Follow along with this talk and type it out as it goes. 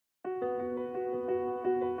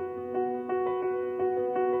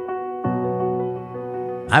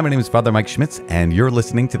Hi, my name is Father Mike Schmitz, and you're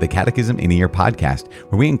listening to the Catechism in a Year podcast,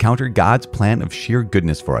 where we encounter God's plan of sheer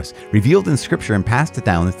goodness for us, revealed in Scripture and passed it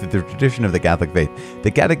down through the tradition of the Catholic faith.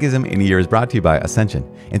 The Catechism in a Year is brought to you by Ascension.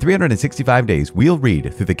 In 365 days, we'll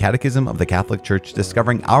read through the Catechism of the Catholic Church,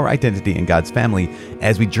 discovering our identity in God's family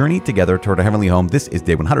as we journey together toward our heavenly home. This is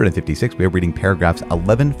day 156. We are reading paragraphs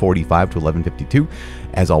 1145 to 1152.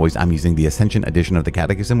 As always, I'm using the Ascension edition of the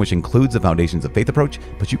Catechism, which includes the Foundations of Faith approach,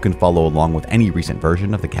 but you can follow along with any recent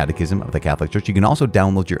version of the Catechism of the Catholic Church. You can also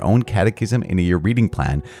download your own Catechism in a Year reading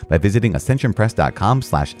plan by visiting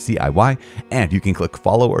ascensionpress.com/CIY, and you can click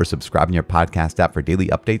follow or subscribe in your podcast app for daily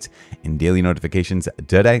updates and daily notifications.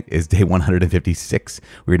 Today is day 156.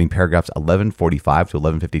 We're reading paragraphs 1145 to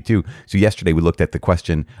 1152. So yesterday we looked at the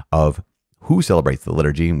question of who celebrates the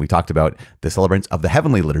liturgy, and we talked about the celebrants of the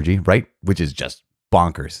heavenly liturgy, right? Which is just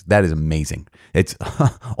bonkers. That is amazing. It's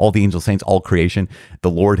all the angels, saints, all creation, the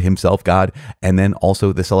Lord himself, God, and then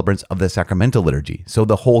also the celebrants of the sacramental liturgy. So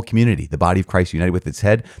the whole community, the body of Christ united with its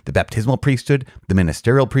head, the baptismal priesthood, the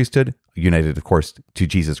ministerial priesthood, united, of course, to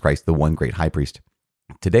Jesus Christ, the one great high priest.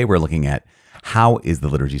 Today we're looking at how is the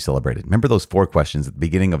liturgy celebrated? Remember those four questions at the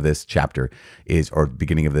beginning of this chapter we'll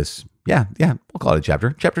call it a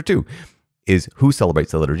chapter. Chapter 2 is who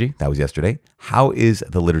celebrates the liturgy? That was yesterday. How is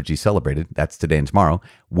the liturgy celebrated? That's today and tomorrow.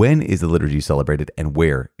 When is the liturgy celebrated, and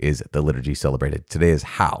where is the liturgy celebrated? Today is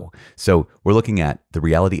how. So we're looking at the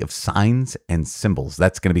reality of signs and symbols.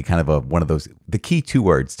 That's going to be kind of one of those, the key two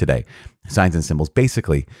words today, signs and symbols.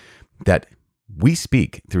 Basically, that we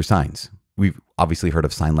speak through signs. We've obviously heard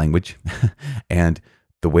of sign language and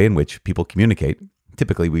the way in which people communicate.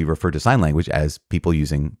 Typically, we refer to sign language as people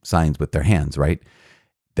using signs with their hands, right?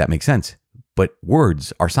 That makes sense. But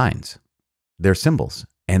words are signs. They're symbols,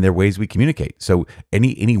 and they're ways we communicate. So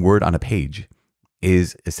any word on a page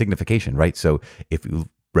is a signification, right? So if you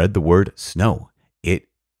read the word snow, it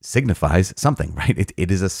signifies something, right?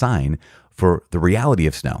 It is a sign for the reality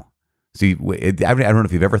of snow. So I don't know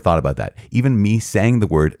if you've ever thought about that. Even me saying the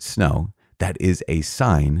word snow, that is a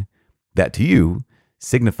sign that to you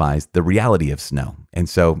signifies the reality of snow. And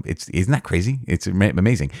so isn't that crazy? It's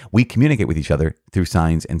amazing. We communicate with each other through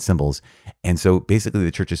signs and symbols. And so basically the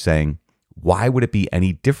church is saying, why would it be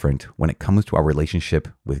any different when it comes to our relationship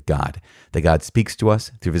with God? That God speaks to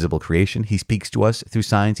us through visible creation. He speaks to us through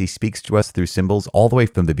signs. He speaks to us through symbols all the way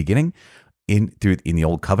from the beginning. In the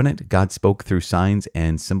Old Covenant, God spoke through signs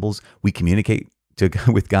and symbols. We communicate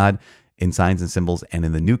with God in signs and symbols, and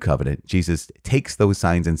in the New Covenant, Jesus takes those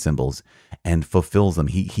signs and symbols and fulfills them.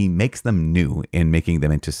 He makes them new in making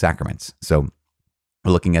them into sacraments. So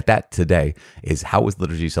we're looking at that today, is how is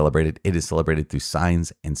liturgy celebrated? It is celebrated through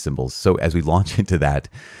signs and symbols. So as we launch into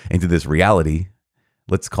this reality,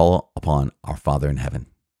 let's call upon our Father in heaven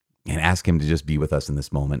and ask him to just be with us in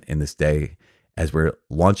this moment, in this day, as we're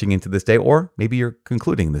launching into this day, or maybe you're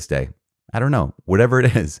concluding this day. I don't know. Whatever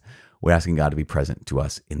it is, we're asking God to be present to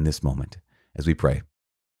us in this moment as we pray.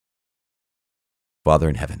 Father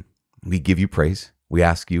in heaven, we give you praise. We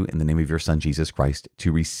ask you in the name of your Son, Jesus Christ,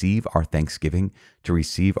 to receive our thanksgiving, to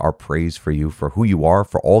receive our praise for you, for who you are,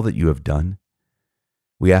 for all that you have done.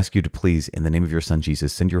 We ask you to please, in the name of your Son,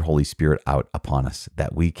 Jesus, send your Holy Spirit out upon us,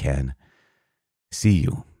 that we can see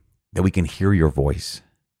you, that we can hear your voice.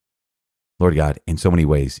 Lord God, in so many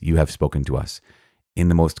ways, you have spoken to us. In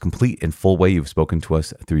the most complete and full way, you've spoken to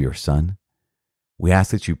us through your Son. We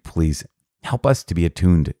ask that you please help us to be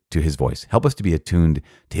attuned to his voice. Help us to be attuned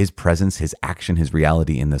to his presence, his action, his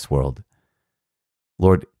reality in this world.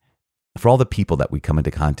 Lord, for all the people that we come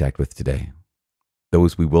into contact with today,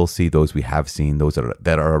 those we will see, those we have seen, those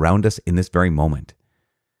that are around us in this very moment,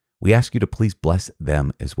 we ask you to please bless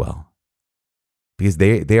them as well. Because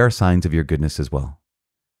they are signs of your goodness as well.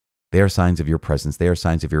 They are signs of your presence. They are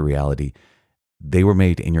signs of your reality. They were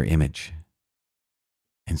made in your image.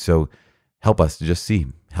 And so help us to just see.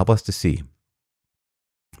 Help us to see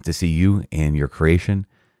you in your creation,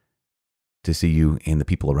 to see you in the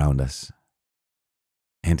people around us,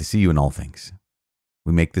 and to see you in all things.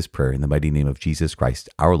 We make this prayer in the mighty name of Jesus Christ,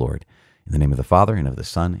 our Lord, in the name of the Father, and of the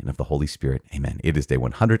Son, and of the Holy Spirit. Amen. It is day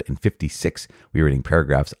 156. We are reading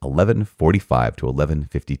paragraphs 1145 to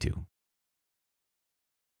 1152.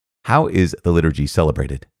 How is the liturgy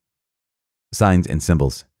celebrated? Signs and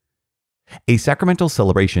symbols. A sacramental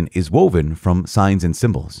celebration is woven from signs and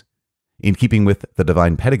symbols. In keeping with the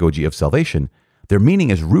divine pedagogy of salvation, their meaning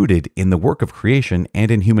is rooted in the work of creation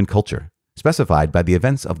and in human culture, specified by the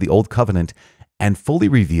events of the Old Covenant and fully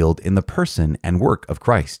revealed in the person and work of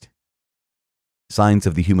Christ. Signs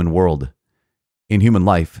of the human world. In human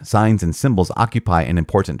life, signs and symbols occupy an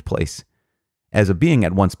important place. As a being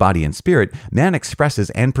at once body and spirit, man expresses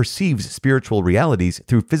and perceives spiritual realities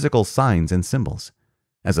through physical signs and symbols.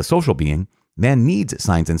 As a social being, man needs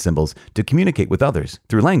signs and symbols to communicate with others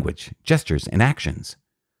through language, gestures, and actions.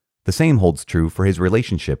 The same holds true for his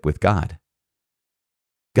relationship with God.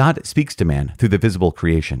 God speaks to man through the visible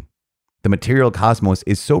creation. The material cosmos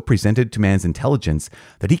is so presented to man's intelligence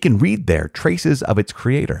that he can read there traces of its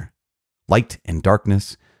creator. Light and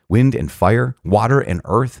darkness, wind and fire, water and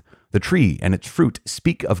earth, the tree and its fruit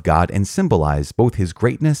speak of God and symbolize both his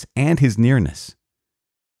greatness and his nearness.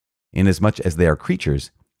 Inasmuch as they are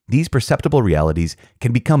creatures, these perceptible realities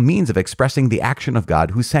can become means of expressing the action of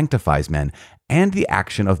God who sanctifies men and the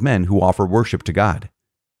action of men who offer worship to God.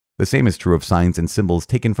 The same is true of signs and symbols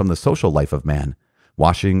taken from the social life of man.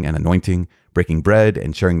 Washing and anointing, breaking bread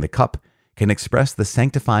and sharing the cup can express the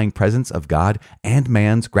sanctifying presence of God and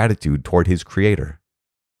man's gratitude toward his Creator.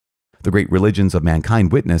 The great religions of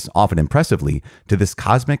mankind witness, often impressively, to this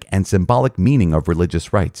cosmic and symbolic meaning of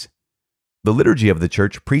religious rites. The liturgy of the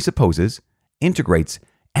Church presupposes, integrates,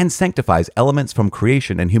 and sanctifies elements from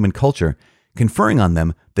creation and human culture, conferring on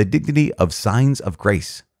them the dignity of signs of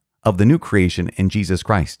grace, of the new creation in Jesus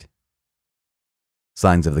Christ.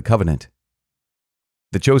 Signs of the Covenant.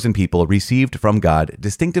 The chosen people received from God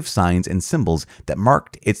distinctive signs and symbols that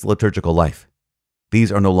marked its liturgical life.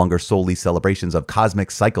 These are no longer solely celebrations of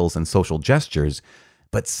cosmic cycles and social gestures,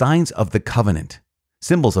 but signs of the covenant,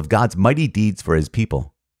 symbols of God's mighty deeds for his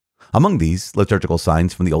people. Among these liturgical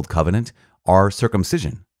signs from the Old Covenant are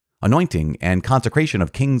circumcision, anointing and consecration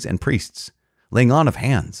of kings and priests, laying on of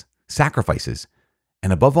hands, sacrifices,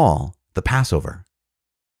 and above all, the Passover.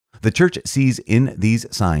 The Church sees in these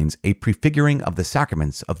signs a prefiguring of the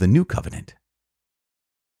sacraments of the New Covenant.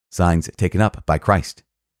 Signs taken up by Christ.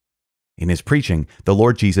 In his preaching, the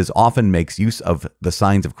Lord Jesus often makes use of the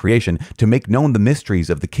signs of creation to make known the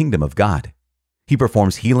mysteries of the kingdom of God. He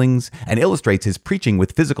performs healings and illustrates his preaching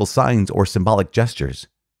with physical signs or symbolic gestures.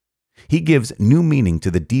 He gives new meaning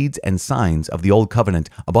to the deeds and signs of the Old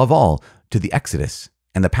Covenant, above all, to the Exodus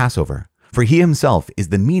and the Passover, for he himself is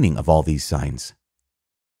the meaning of all these signs.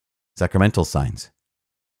 Sacramental signs.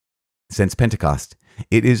 Since Pentecost,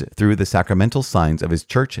 it is through the sacramental signs of his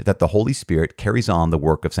Church that the Holy Spirit carries on the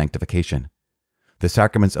work of sanctification. The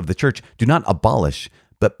sacraments of the Church do not abolish,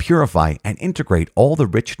 but purify and integrate all the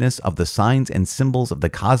richness of the signs and symbols of the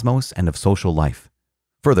cosmos and of social life.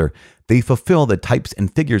 Further, they fulfill the types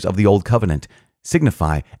and figures of the Old Covenant,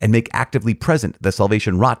 signify and make actively present the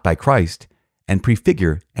salvation wrought by Christ, and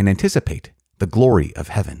prefigure and anticipate the glory of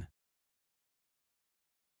heaven.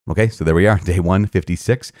 Okay, so there we are, day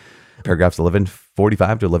 156, paragraphs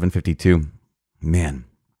 1145 to 1152. Man,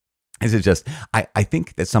 this is just, I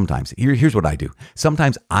think that sometimes, here's what I do.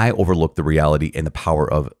 Sometimes I overlook the reality and the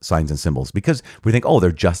power of signs and symbols because we think, oh,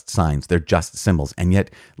 they're just signs, they're just symbols. And yet,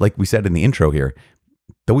 like we said in the intro here,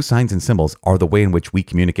 those signs and symbols are the way in which we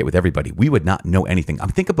communicate with everybody. We would not know anything.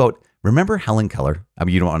 Think about, remember Helen Keller? I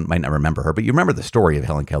mean, might not remember her, but you remember the story of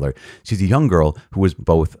Helen Keller. She's a young girl who was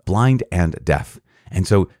both blind and deaf. And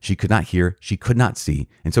so she could not hear, she could not see,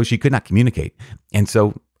 and so she could not communicate. And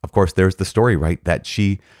so, of course, there's the story, right, that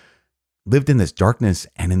she lived in this darkness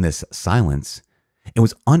and in this silence and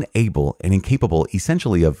was unable and incapable,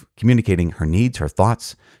 essentially, of communicating her needs, her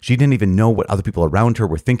thoughts. She didn't even know what other people around her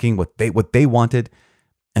were thinking, what they wanted,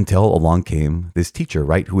 until along came this teacher,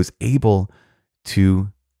 right, who was able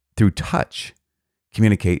to, through touch,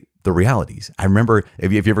 communicate the realities. I remember,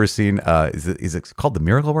 if you've ever seen, is it called The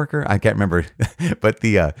Miracle Worker? I can't remember, but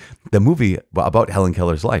the movie about Helen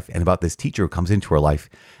Keller's life and about this teacher who comes into her life,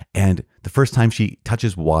 and the first time she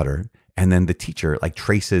touches water, and then the teacher like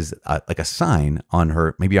traces like a sign on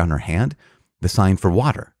her, maybe on her hand, the sign for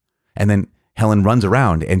water, and then Helen runs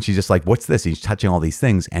around and she's just like, "What's this?" And she's touching all these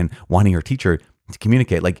things and wanting her teacher to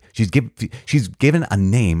communicate. Like she's given a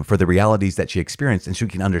name for the realities that she experienced, and she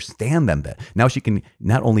can understand them. Now she can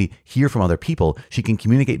not only hear from other people, she can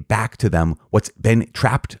communicate back to them what's been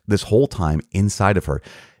trapped this whole time inside of her.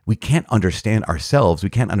 We can't understand ourselves, we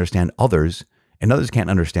can't understand others, and others can't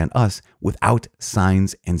understand us without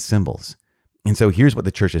signs and symbols. And so here's what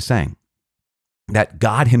the Church is saying, that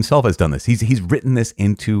God himself has done this. He's written this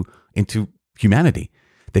into humanity,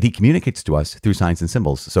 that he communicates to us through signs and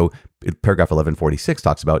symbols. So paragraph 1146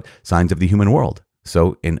 talks about signs of the human world.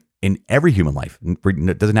 So in every human life,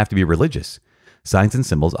 it doesn't have to be religious, signs and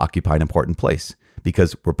symbols occupy an important place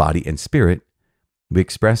because we're body and spirit. We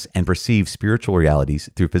express and perceive spiritual realities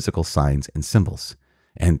through physical signs and symbols.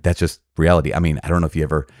 And that's just reality. I mean, I don't know if you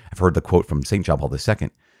ever have heard the quote from St. John Paul II,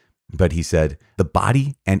 but he said, "The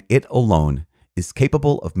body and it alone is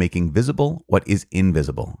capable of making visible what is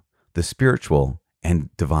invisible, the spiritual and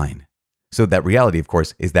divine." So that reality, of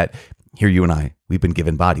course, is that here you and I, we've been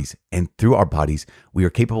given bodies, and through our bodies, we are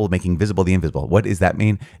capable of making visible the invisible. What does that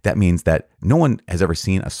mean? That means that no one has ever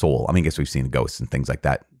seen a soul. I mean, I guess we've seen ghosts and things like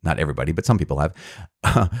that. Not everybody, but some people have.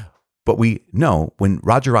 But we know when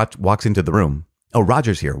Roger walks into the room, oh,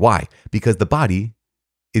 Roger's here. Why? Because the body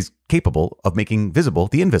is capable of making visible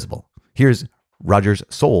the invisible. Here's Roger's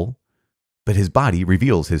soul, but his body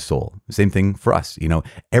reveals his soul. Same thing for us.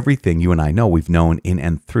 Everything you and I know, we've known in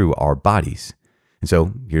and through our bodies. And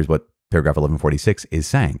so here's what paragraph 1146 is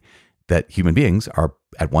saying, that human beings are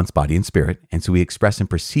at once body and spirit. And so we express and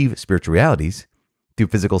perceive spiritual realities through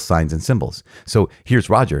physical signs and symbols. So here's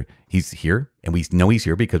Roger. He's here, and we know he's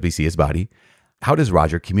here because we see his body. How does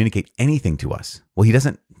Roger communicate anything to us? Well, he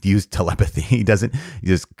doesn't use telepathy. He doesn't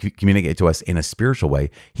just communicate to us in a spiritual way.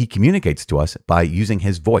 He communicates to us by using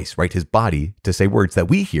his voice, right? His body, to say words that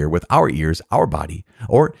we hear with our ears, our body.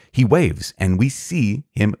 Or he waves, and we see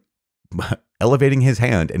him elevating his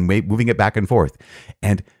hand and moving it back and forth.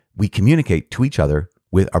 And we communicate to each other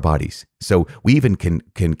with our bodies. So we even can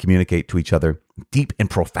communicate to each other deep and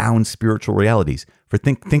profound spiritual realities.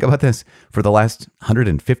 Think about this. For the last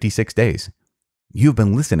 156 days, you've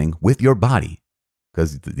been listening with your body,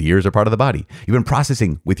 because the ears are part of the body. You've been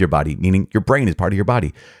processing with your body, meaning your brain is part of your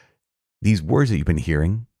body. These words that you've been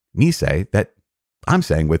hearing me say, that I'm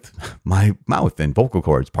saying with my mouth and vocal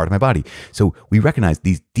cords, part of my body. So we recognize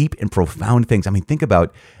these deep and profound things. I mean, think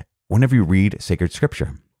about whenever you read sacred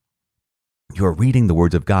scripture, you are reading the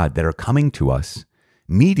words of God that are coming to us,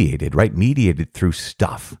 mediated, right? Mediated through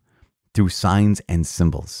stuff, through signs and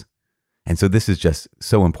symbols. And so this is just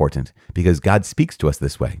so important because God speaks to us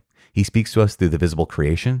this way. He speaks to us through the visible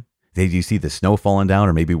creation. Did you see the snow falling down,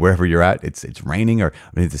 or maybe wherever you're at, it's raining, or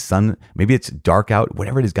maybe the sun, maybe it's dark out,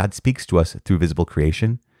 whatever it is, God speaks to us through visible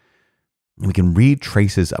creation. And we can read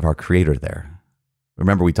traces of our Creator there.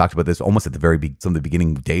 Remember, we talked about this almost at some of the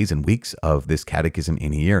beginning days and weeks of this Catechism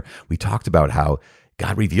in a year. We talked about how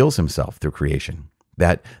God reveals himself through creation.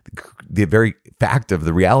 That the very fact of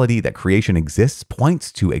the reality that creation exists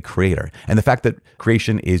points to a creator. And the fact that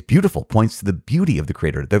creation is beautiful points to the beauty of the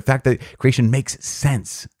creator. The fact that creation makes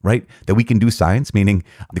sense, right? That we can do science, meaning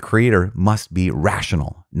the creator must be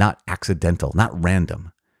rational, not accidental, not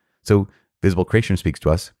random. So visible creation speaks to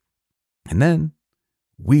us. And then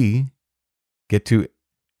we get to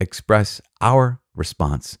express our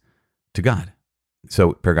response to God.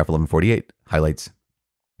 So paragraph 1148 highlights,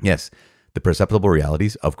 yes, the perceptible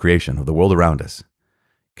realities of creation, of the world around us,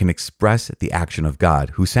 can express the action of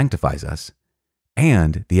God who sanctifies us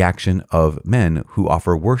and the action of men who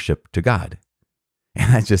offer worship to God.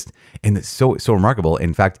 And it's so remarkable.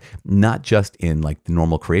 In fact, not just in like the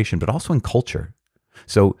normal creation, but also in culture.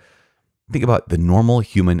 So think about the normal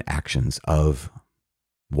human actions of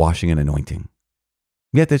washing and anointing.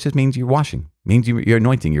 Yeah, that just means you're washing, means you're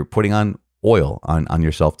anointing, you're putting on oil on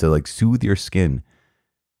yourself to like soothe your skin.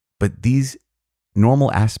 But these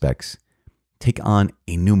normal aspects take on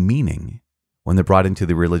a new meaning when they're brought into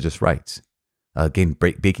the religious rites. Again,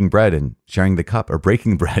 baking bread and sharing the cup, or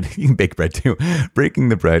breaking bread, you can bake bread too, breaking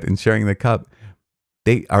the bread and sharing the cup.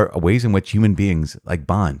 They are ways in which human beings like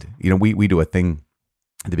bond. We do a thing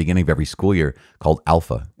at the beginning of every school year called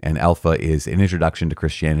Alpha. And Alpha is an introduction to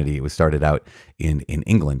Christianity. It was started out in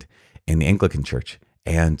England, in the Anglican Church.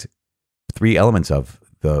 And 3 elements of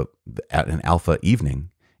an Alpha evening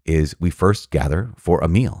is we first gather for a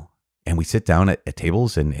meal, and we sit down at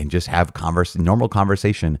tables and just have normal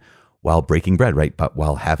conversation while breaking bread, right? But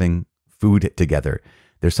while having food together.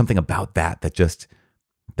 There's something about that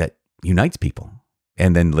unites people.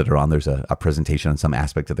 And then later on, there's a presentation on some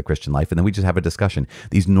aspect of the Christian life, and then we just have a discussion.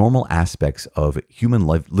 These normal aspects of human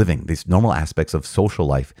living, these normal aspects of social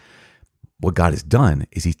life, what God has done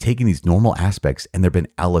is he's taken these normal aspects and they've been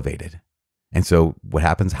elevated. And so what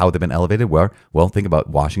happens, how they've been elevated? Well, think about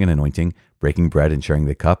washing and anointing, breaking bread and sharing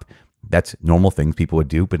the cup. That's normal things people would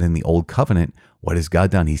do. But in the old covenant, what has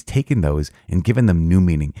God done? He's taken those and given them new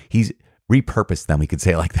meaning. He's repurposed them, we could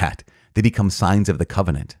say it like that. They become signs of the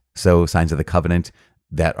covenant. So signs of the covenant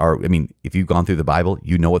that are, if you've gone through the Bible,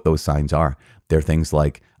 you know what those signs are. They're things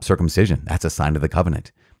like circumcision. That's a sign of the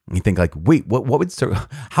covenant. And you think like, wait,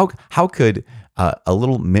 how could a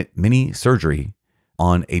little mini surgery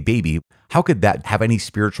on a baby, how could that have any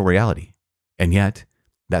spiritual reality? And yet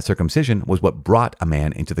that circumcision was what brought a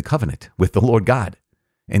man into the covenant with the Lord God.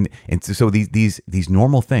 And so these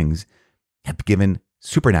normal things have given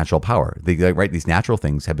supernatural power. These natural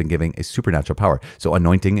things have been giving a supernatural power. So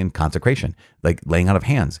anointing and consecration, like laying out of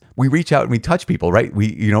hands. We reach out and we touch people, right?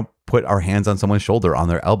 We, put our hands on someone's shoulder, on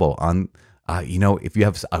their elbow, on, if you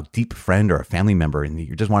have a deep friend or a family member and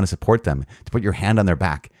you just want to support them, to put your hand on their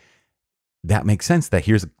back. that makes sense that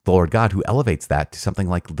here's the Lord God who elevates that to something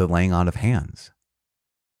like the laying on of hands.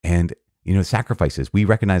 And, sacrifices. We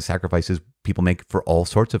recognize sacrifices people make for all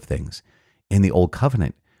sorts of things. In the Old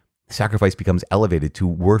Covenant, sacrifice becomes elevated to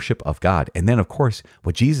worship of God. And then, of course,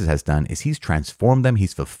 what Jesus has done is he's transformed them.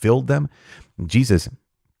 He's fulfilled them. Jesus,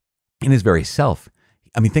 in his very self,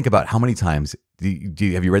 think about how many times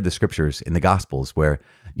have you read the scriptures in the Gospels where,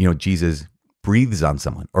 Jesus breathes on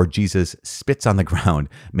someone, or Jesus spits on the ground,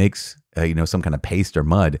 makes some kind of paste or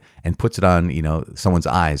mud and puts it on someone's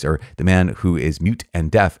eyes, or the man who is mute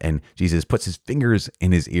and deaf, and Jesus puts his fingers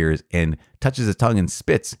in his ears and touches his tongue and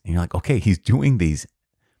spits, and you're like, okay, he's doing these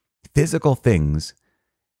physical things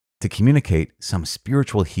to communicate some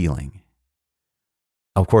spiritual healing.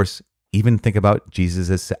 Of course, even think about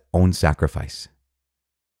Jesus' own sacrifice.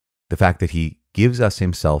 The fact that he gives us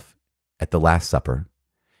himself at the Last Supper,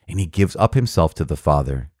 and he gives up himself to the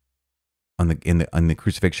Father on the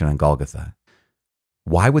crucifixion on Golgotha.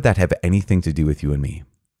 Why would that have anything to do with you and me?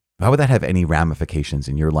 Why would that have any ramifications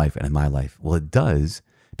in your life and in my life? Well, it does,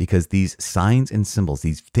 because these signs and symbols,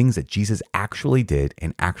 these things that Jesus actually did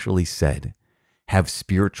and actually said, have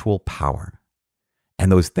spiritual power.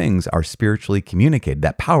 And those things are spiritually communicated.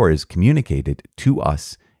 That power is communicated to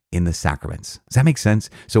us in the sacraments. Does that make sense?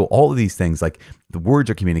 So all of these things, like the words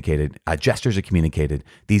are communicated, gestures are communicated,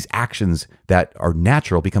 these actions that are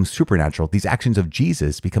natural become supernatural. These actions of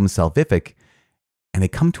Jesus become salvific, and they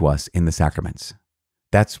come to us in the sacraments.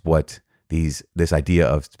 That's what this idea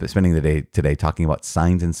of spending the day today talking about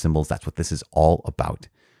signs and symbols, that's what this is all about.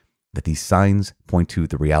 That these signs point to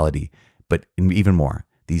the reality, but even more,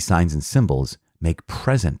 these signs and symbols make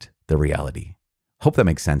present the reality. Hope that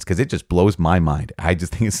makes sense, because it just blows my mind. I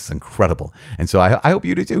just think this is incredible. And so I hope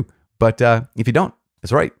you do too. But if you don't,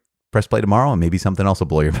 that's all right. Press play tomorrow and maybe something else will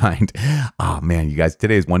blow your mind. Oh man, you guys,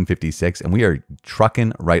 today is 1:56 and we are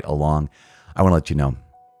trucking right along. I want to let you know,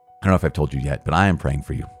 I don't know if I've told you yet, but I am praying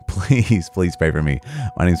for you. Please pray for me.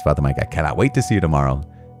 My name is Father Mike. I cannot wait to see you tomorrow.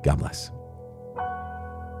 God bless.